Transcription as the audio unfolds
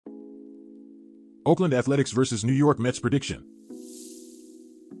Oakland Athletics vs. New York Mets prediction.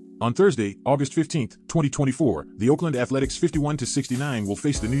 On Thursday, August 15, 2024, the Oakland Athletics 51-69 will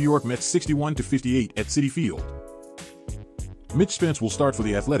face the New York Mets 61-58 at Citi Field. Mitch Spence will start for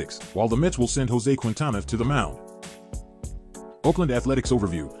the Athletics, while the Mets will send Jose Quintana to the mound. Oakland Athletics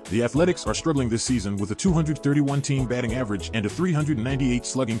overview. The Athletics are struggling this season with a 231 batting average and a 398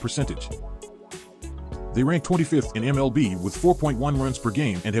 slugging percentage. They rank 25th in MLB with 4.1 runs per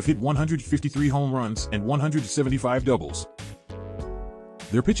game and have hit 153 home runs and 175 doubles.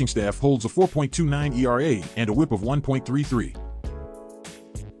 Their pitching staff holds a 4.29 ERA and a whip of 1.33.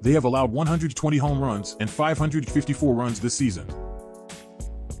 They have allowed 120 home runs and 554 runs this season.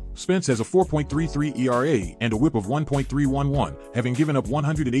 Spence has a 4.33 ERA and a whip of 1.311, having given up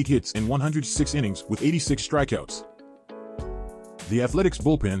 108 hits in 106 innings with 86 strikeouts. The Athletics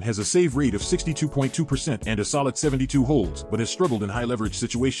bullpen has a save rate of 62.2% and a solid 72 holds, but has struggled in high-leverage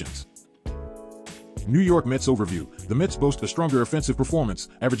situations. New York Mets overview. The Mets boast a stronger offensive performance,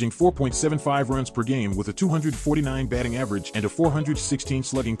 averaging 4.75 runs per game with a 249 batting average and a 416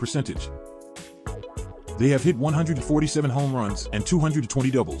 slugging percentage. They have hit 147 home runs and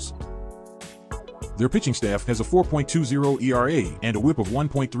 220 doubles. Their pitching staff has a 4.20 ERA and a whip of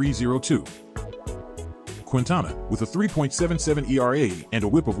 1.302. Quintana, with a 3.77 ERA and a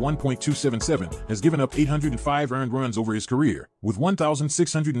whip of 1.277, has given up 805 earned runs over his career, with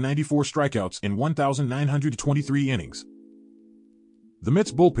 1,694 strikeouts in 1,923 innings. The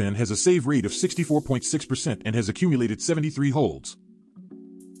Mets bullpen has a save rate of 64.6% and has accumulated 73 holds.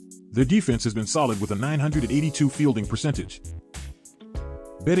 Their defense has been solid with a 982 fielding percentage.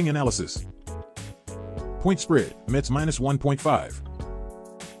 Betting analysis. Point spread, Mets minus 1.5.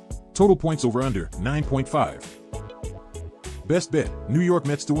 Total points over under, 9.5. Best bet, New York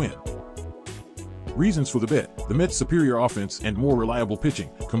Mets to win. Reasons for the bet. The Mets' superior offense and more reliable pitching,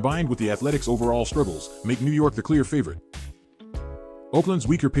 combined with the Athletics' overall struggles, make New York the clear favorite. Oakland's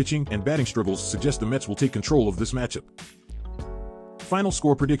weaker pitching and batting struggles suggest the Mets will take control of this matchup. Final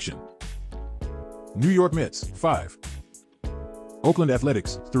score prediction. New York Mets, 5. Oakland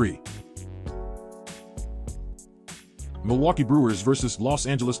Athletics, 3. Milwaukee Brewers vs. Los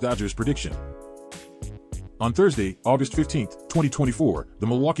Angeles Dodgers prediction. On Thursday, August 15, 2024, the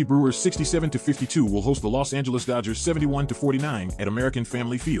Milwaukee Brewers 67-52 will host the Los Angeles Dodgers 71-49 at American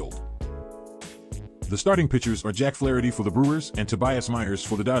Family Field. The starting pitchers are Jack Flaherty for the Brewers and Tobias Myers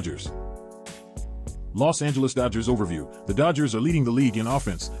for the Dodgers. Los Angeles Dodgers overview. The Dodgers are leading the league in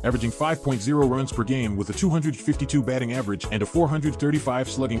offense, averaging 5.0 runs per game with a 252 batting average and a 435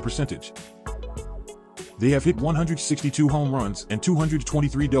 slugging percentage. They have hit 162 home runs and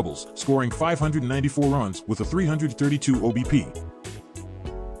 223 doubles, scoring 594 runs with a 332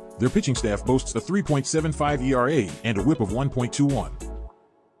 OBP. Their pitching staff boasts a 3.75 ERA and a whip of 1.21.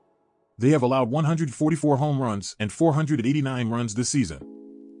 They have allowed 144 home runs and 489 runs this season.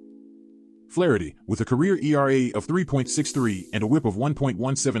 Flaherty, with a career ERA of 3.63 and a whip of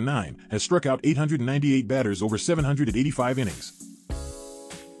 1.179, has struck out 898 batters over 785 innings.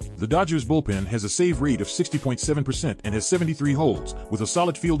 The Dodgers bullpen has a save rate of 60.7% and has 73 holds, with a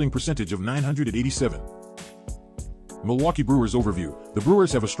solid fielding percentage of 987. Milwaukee Brewers overview. The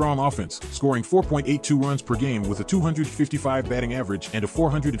Brewers have a strong offense, scoring 4.82 runs per game with a 255 batting average and a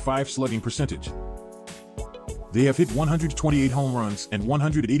 405 slugging percentage. They have hit 128 home runs and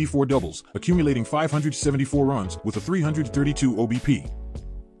 184 doubles, accumulating 574 runs with a 332 OBP.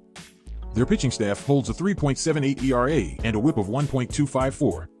 Their pitching staff holds a 3.78 ERA and a whip of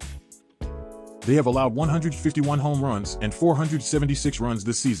 1.254. They have allowed 151 home runs and 476 runs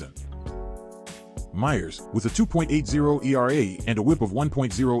this season. Myers, with a 2.80 ERA and a whip of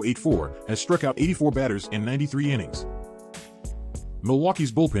 1.084, has struck out 84 batters in 93 innings.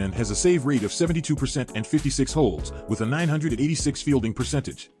 Milwaukee's bullpen has a save rate of 72% and 56 holds, with a 986 fielding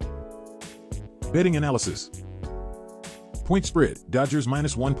percentage. Betting analysis. Point spread, Dodgers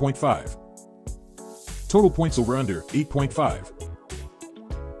minus 1.5. Total points over under, 8.5.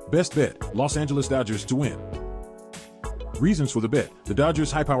 Best bet, Los Angeles Dodgers to win. Reasons for the bet. The Dodgers'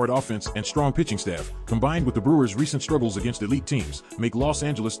 high-powered offense and strong pitching staff, combined with the Brewers' recent struggles against elite teams, make Los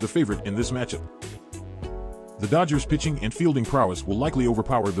Angeles the favorite in this matchup. The Dodgers' pitching and fielding prowess will likely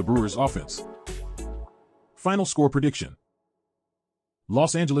overpower the Brewers' offense. Final score prediction.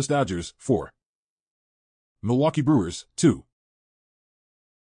 Los Angeles Dodgers, 4. Milwaukee Brewers, 2.